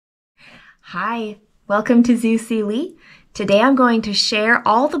Hi, welcome to Zusy Lei. Today I'm going to share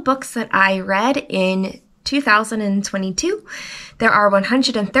all the books that I read in 2022. There are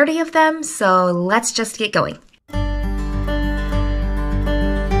 130 of them, so let's just get going.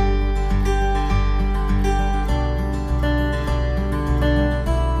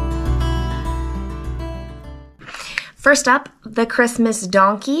 First up, The Christmas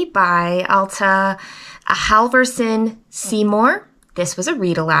Donkey by Alta Halverson Seymour. This was a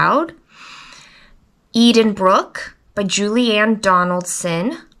read aloud. Eden Brook by Julianne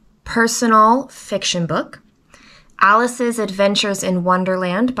Donaldson, personal fiction book. Alice's Adventures in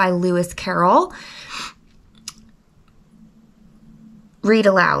Wonderland by Lewis Carroll, read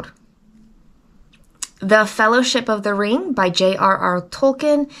aloud. The Fellowship of the Ring by J.R.R.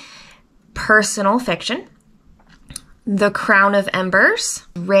 Tolkien, personal fiction. The Crown of Embers,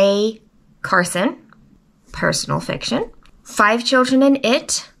 Ray Carson, personal fiction. Five Children and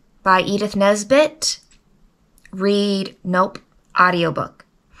It by Edith Nesbit, audiobook.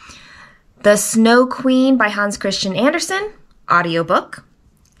 The Snow Queen by Hans Christian Andersen, audiobook.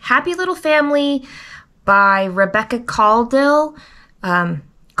 Happy Little Family by Rebecca Caudle,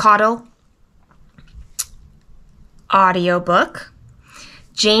 audiobook.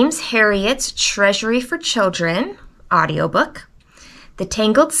 James Herriot's Treasury for Children, audiobook. The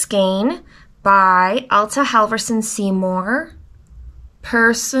Tangled Skein by Alta Halverson Seymour,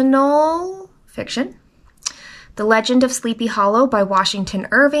 personal fiction. The Legend of Sleepy Hollow by Washington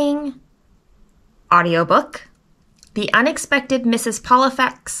Irving, audiobook. The Unexpected Mrs.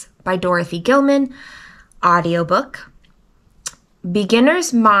 Pollifax by Dorothy Gilman, audiobook.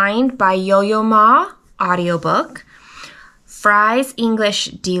 Beginner's Mind by Yo-Yo Ma, audiobook. Fry's English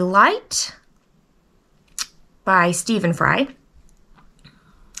Delight by Stephen Fry,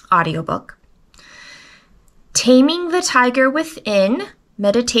 audiobook. Taming the Tiger Within,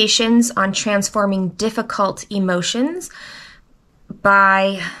 Meditations on Transforming Difficult Emotions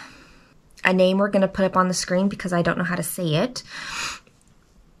by a name we're going to put up on the screen because I don't know how to say it,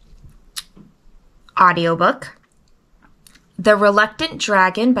 audiobook. The Reluctant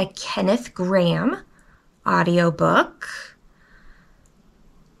Dragon by Kenneth Grahame, audiobook.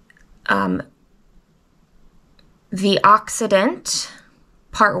 The Occident,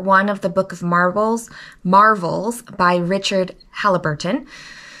 Part 1 of the Book of Marvels by Richard Halliburton,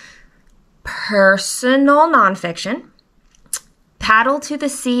 personal nonfiction. Paddle to the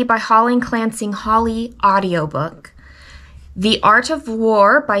Sea by Holling Clancy Holly, audiobook. The Art of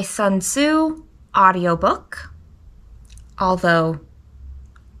War by Sun Tzu, audiobook. Although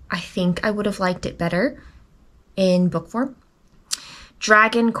I think I would have liked it better in book form.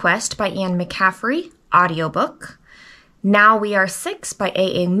 Dragon Quest by Anne McCaffrey, audiobook. Now We Are Six by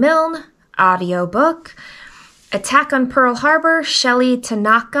A.A. Milne, audiobook. Attack on Pearl Harbor, Shelley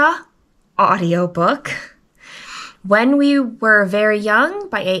Tanaka, audiobook. When We Were Very Young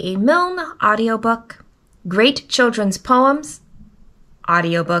by A.A. Milne, audiobook. Great Children's Poems,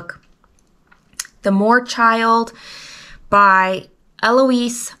 audiobook. The Moor Child by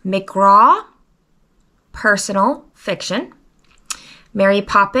Eloise McGraw, personal fiction. Mary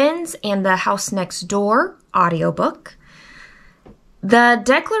Poppins and the House Next Door, audiobook. The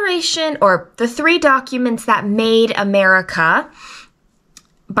Declaration, or The Three Documents That Made America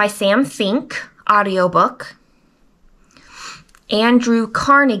by Sam Fink, audiobook. Andrew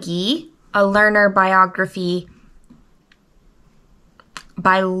Carnegie, A Learner Biography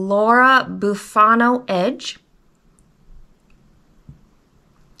by Laura Buffano Edge,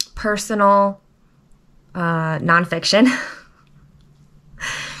 personal nonfiction.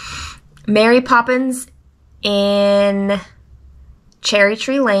 Mary Poppins in Cherry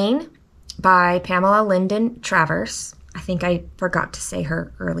Tree Lane by Pamela Lyndon Travers. I think I forgot to say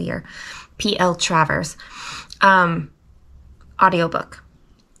her earlier. P.L. Travers. Audiobook.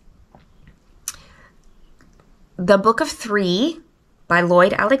 The Book of Three by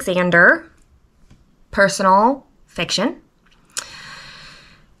Lloyd Alexander. Personal fiction.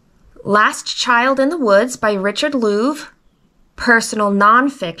 Last Child in the Woods by Richard Louv. Personal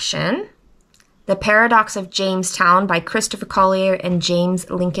nonfiction. The Paradox of Jamestown by Christopher Collier and James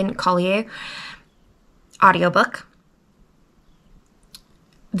Lincoln Collier, audiobook.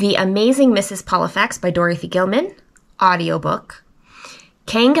 The Amazing Mrs. Pollifax by Dorothy Gilman, audiobook.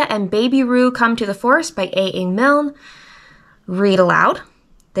 Kanga and Baby Roo Come to the Forest by A.A. Milne, read aloud.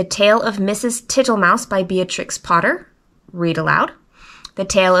 The Tale of Mrs. Tittlemouse by Beatrix Potter, read aloud. The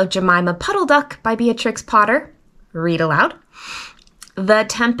Tale of Jemima Puddle Duck by Beatrix Potter, read aloud. The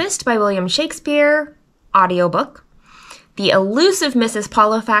Tempest by William Shakespeare, audiobook. The Elusive Mrs.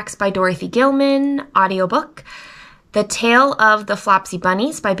 Pollifax by Dorothy Gilman, audiobook. The Tale of the Flopsy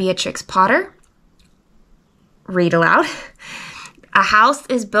Bunnies by Beatrix Potter. Read aloud. A House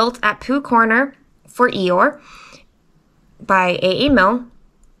is Built at Pooh Corner for Eeyore by A.A. Milne.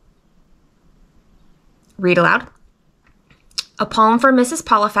 Read aloud. A Poem for Mrs.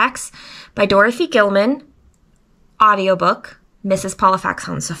 Polifax by Dorothy Gilman. Audiobook. Mrs. Polifax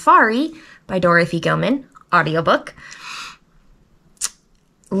on Safari by Dorothy Gilman. Audiobook.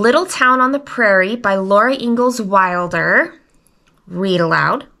 Little Town on the Prairie by Laura Ingalls Wilder. Read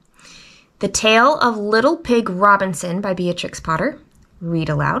aloud. The Tale of Little Pig Robinson by Beatrix Potter. Read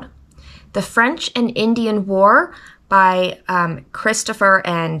aloud. The French and Indian War by Christopher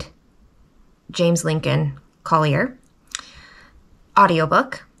and James Lincoln Collier.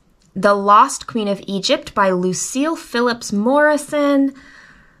 Audiobook. The Lost Queen of Egypt by Lucille Phillips Morrison.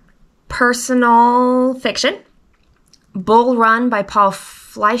 Personal fiction. Bull Run by Paul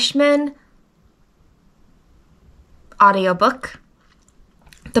Fleischman. Audiobook.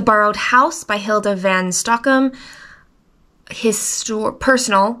 The Borrowed House by Hilda Van Stockham.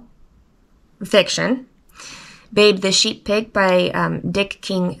 Personal fiction. Babe the Sheep Pig by Dick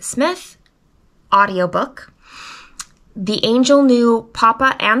King Smith. Audiobook. The Angel Knew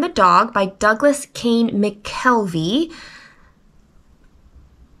Papa and the Dog by Douglas Kane McKelvey.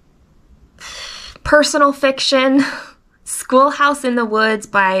 Personal fiction. Schoolhouse in the Woods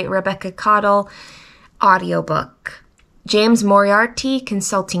by Rebecca Caudle. Audiobook. James Moriarty,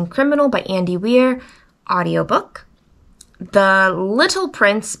 Consulting Criminal by Andy Weir. Audiobook. The Little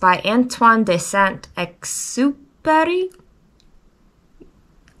Prince by Antoine de Saint-Exupéry.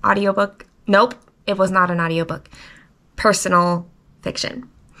 Audiobook. Nope, it was not an audiobook. Personal fiction.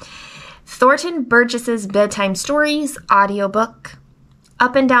 Thornton Burgess's Bedtime Stories. Audiobook.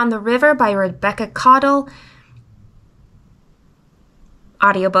 Up and Down the River by Rebecca Caudle.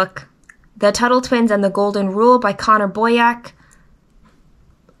 Audiobook. The Tuttle Twins and the Golden Rule by Connor Boyack.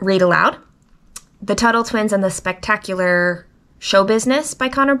 Read aloud. The Tuttle Twins and the Spectacular Show Business by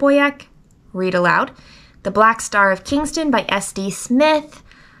Connor Boyack. Read aloud. The Black Star of Kingston by S.D. Smith.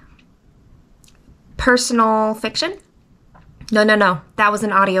 Personal fiction. No. That was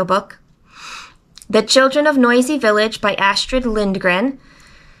an audiobook. The Children of Noisy Village by Astrid Lindgren.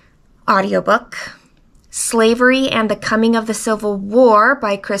 Audiobook. Slavery and the Coming of the Civil War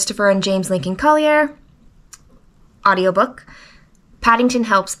by Christopher and James Lincoln Collier. Audiobook. Paddington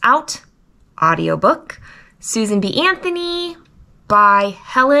Helps Out. Audiobook. Susan B. Anthony by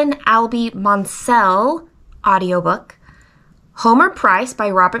Helen Albee Monsell. Audiobook. Homer Price by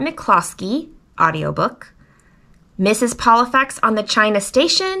Robert McCloskey. Audiobook. Mrs. Polifax on the China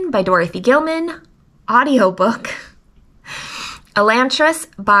Station by Dorothy Gilman. Audiobook. Elantris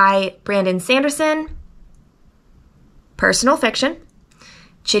by Brandon Sanderson. Personal fiction.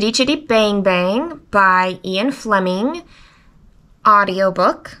 Chitty Chitty Bang Bang by Ian Fleming.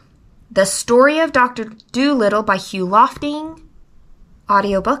 Audiobook. The Story of Dr. Dolittle by Hugh Lofting.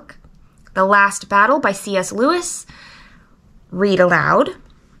 Audiobook. The Last Battle by C.S. Lewis. Read aloud.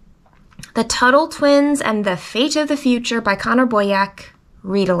 The Tuttle Twins and the Fate of the Future by Connor Boyack.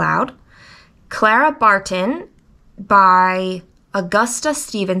 Read aloud. Clara Barton by Augusta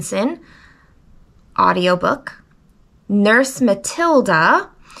Stevenson. Audiobook. Nurse Matilda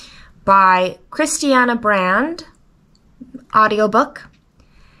by Christiana Brand. Audiobook.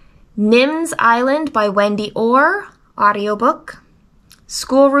 Nim's Island by Wendy Orr. Audiobook.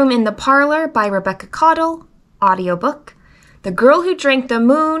 Schoolroom in the Parlor by Rebecca Caudle. Audiobook. The Girl Who Drank the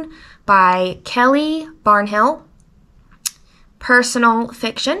Moon by Kelly Barnhill. Personal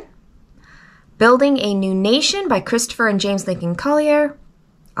fiction. Building a New Nation by Christopher and James Lincoln Collier.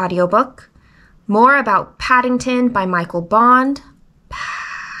 Audiobook. More About Paddington by Michael Bond.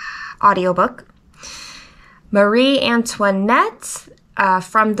 Audiobook. Marie Antoinette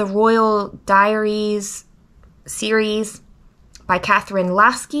from the Royal Diaries series by Catherine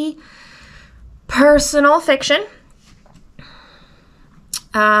Lasky. Personal fiction.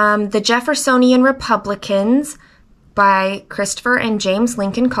 The Jeffersonian Republicans by Christopher and James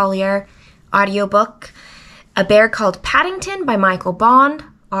Lincoln Collier. Audiobook. A Bear Called Paddington by Michael Bond.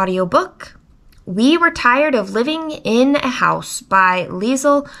 Audiobook. We Were Tired of Living in a House by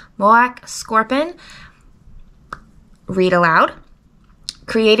Liesl Moak Scorpin. Read aloud.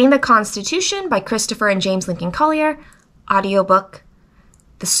 Creating the Constitution by Christopher and James Lincoln Collier. Audiobook.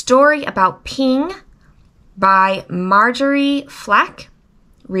 The Story About Ping by Marjorie Flack.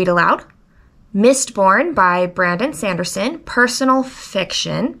 Read aloud. Mistborn by Brandon Sanderson. Personal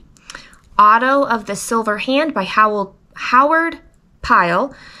fiction. Otto of the Silver Hand by Howard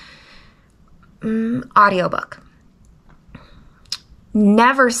Pyle. Audiobook.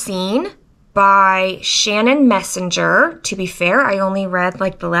 Never Seen by Shannon Messenger. To be fair, I only read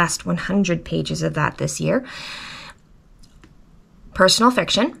like the last 100 pages of that this year. Personal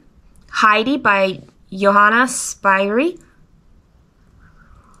fiction. Heidi by Johanna Spyri.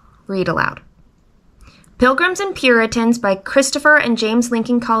 Read aloud. Pilgrims and Puritans by Christopher and James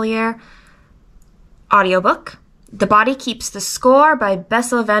Lincoln Collier. Audiobook. The Body Keeps the Score by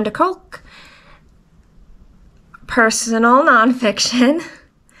Bessel van der Kolk. Personal nonfiction.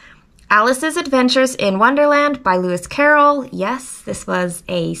 Alice's Adventures in Wonderland by Lewis Carroll. Yes, this was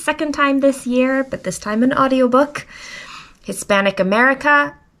a second time this year, but this time an audiobook. Hispanic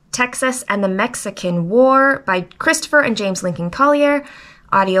America, Texas and the Mexican War by Christopher and James Lincoln Collier.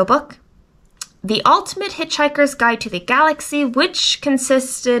 Audiobook. The Ultimate Hitchhiker's Guide to the Galaxy, which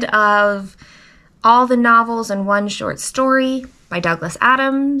consisted of all the novels and one short story by Douglas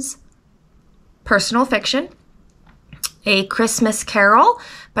Adams. Personal fiction. A Christmas Carol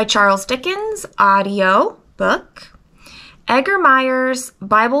by Charles Dickens, audio book. Eggermeyer's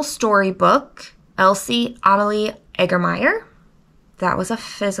Bible Storybook, Elsie Amelie Eggermeyer. That was a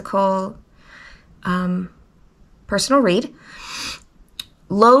physical personal read.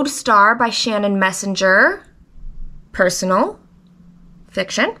 Lodestar by Shannon Messenger, personal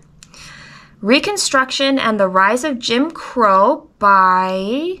fiction. Reconstruction and the Rise of Jim Crow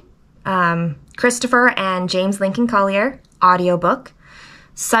by Christopher and James Lincoln Collier, audiobook.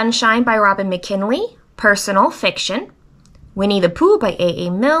 Sunshine by Robin McKinley, personal fiction. Winnie the Pooh by A.A.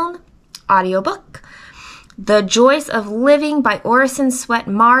 Milne, audiobook. The Joys of Living by Orison Swett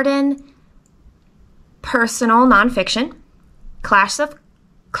Marden, personal nonfiction. Clash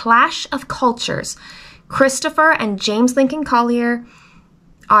of Cultures, Christopher and James Lincoln Collier,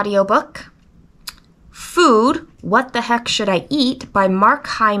 audiobook. Food, What the Heck Should I Eat by Mark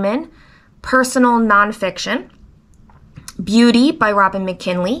Hyman, personal nonfiction. Beauty by Robin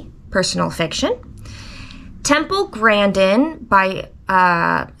McKinley, personal fiction. Temple Grandin by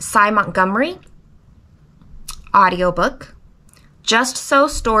Cy Montgomery, audiobook. Just So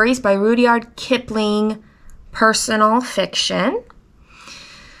Stories by Rudyard Kipling, personal fiction.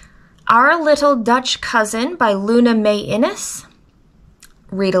 Our Little Dutch Cousin by Luna May Innes,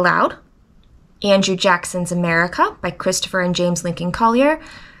 read aloud. Andrew Jackson's America by Christopher and James Lincoln Collier,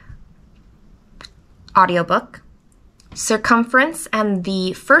 audiobook. Circumference and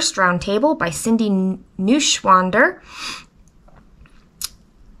the First Round Table by Cindy Neuschwander,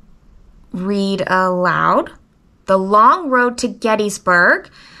 read aloud. The Long Road to Gettysburg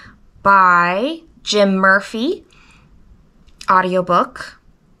by Jim Murphy, audiobook.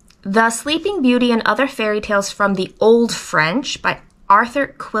 The Sleeping Beauty and Other Fairy Tales from the Old French by Arthur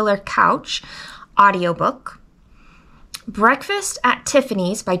Quiller Couch, audiobook. Breakfast at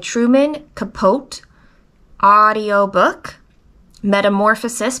Tiffany's by Truman Capote, audiobook.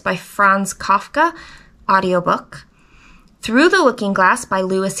 Metamorphosis by Franz Kafka, audiobook. Through the Looking Glass by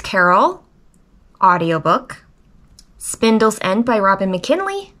Lewis Carroll, audiobook. Spindle's End by Robin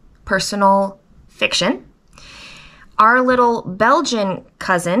McKinley, personal fiction. Our Little Belgian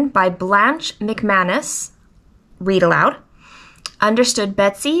Cousin by Blanche McManus, read aloud. Understood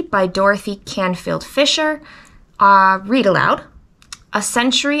Betsy by Dorothy Canfield Fisher, read aloud. A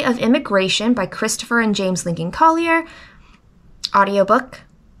Century of Immigration by Christopher and James Lincoln Collier, audiobook.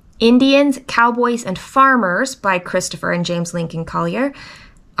 Indians, Cowboys, and Farmers by Christopher and James Lincoln Collier,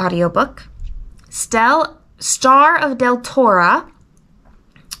 audiobook. Star of Deltora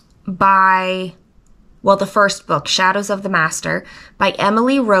by, well, the first book, Shadows of the Master, by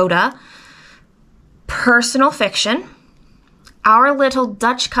Emily Rhoda, personal fiction. Our Little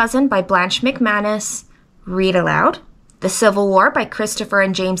Dutch Cousin by Blanche McManus, read aloud. The Civil War by Christopher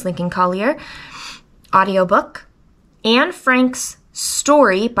and James Lincoln Collier, audiobook. Anne Frank's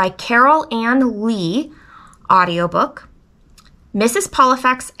Story by Carol Ann Lee, audiobook. Mrs.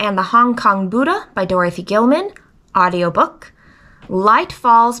 Polifax and the Hong Kong Buddha by Dorothy Gilman, audiobook. Light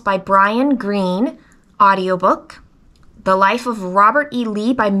Falls by Brian Greene, audiobook. The Life of Robert E.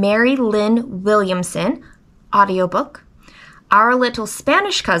 Lee by Mary Lynn Williamson, audiobook. Our Little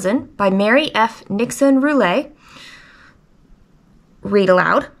Spanish Cousin by Mary F. Nixon Roulet, read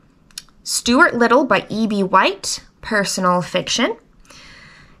aloud. Stuart Little by E.B. White, personal fiction.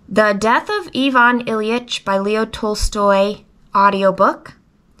 The Death of Ivan Ilyich by Leo Tolstoy, audiobook.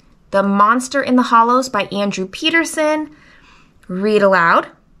 The Monster in the Hollows by Andrew Peterson, read aloud.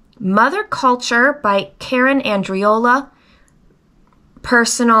 Mother Culture by Karen Andriola,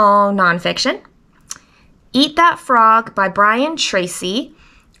 personal nonfiction. Eat That Frog by Brian Tracy,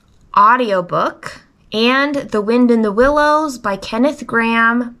 audiobook. And The Wind in the Willows by Kenneth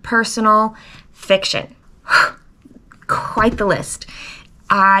Grahame, personal fiction. Quite the list.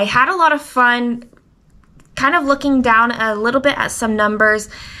 I had a lot of fun kind of looking down a little bit at some numbers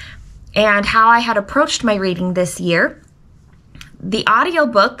and how I had approached my reading this year. The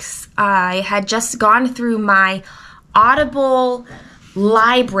audiobooks, I had just gone through my Audible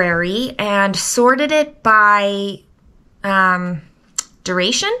library and sorted it by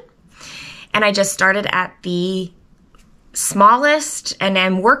duration. And I just started at the smallest and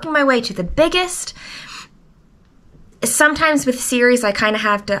I'm working my way to the biggest. Sometimes with series, I kind of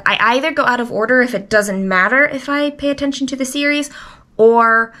have to, I either go out of order if it doesn't matter if I pay attention to the series,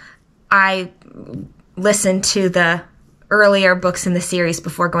 or I listen to the earlier books in the series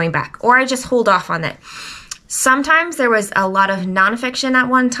before going back, or I just hold off on it. Sometimes there was a lot of nonfiction at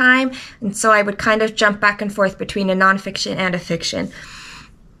one time, and so I would kind of jump back and forth between a nonfiction and a fiction.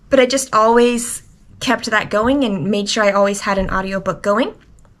 But I just always kept that going and made sure I always had an audiobook going.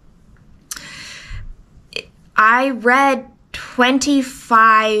 I read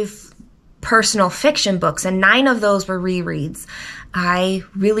 25 personal fiction books, and 9 of those were rereads. I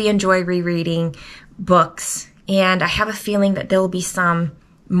really enjoy rereading books, and I have a feeling that there will be some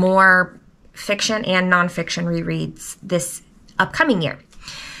more fiction and nonfiction rereads this upcoming year.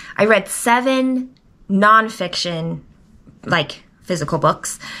 I read 7 nonfiction, like physical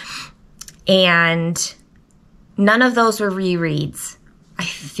books, and none of those were rereads. I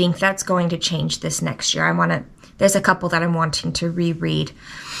think that's going to change this next year. There's a couple that I'm wanting to reread.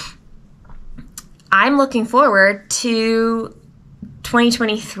 I'm looking forward to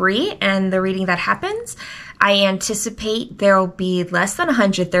 2023 and the reading that happens. I anticipate there will be less than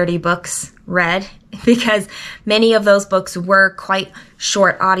 130 books read because many of those books were quite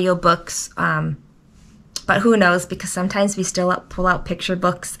short audiobooks. But who knows, because sometimes we still pull out picture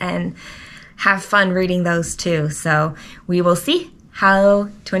books and have fun reading those too. So we will see how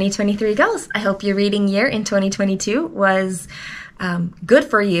 2023 goes. I hope your reading year in 2022 was good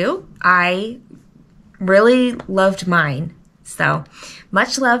for you. I really loved mine. So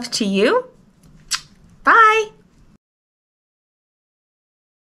much love to you. Bye.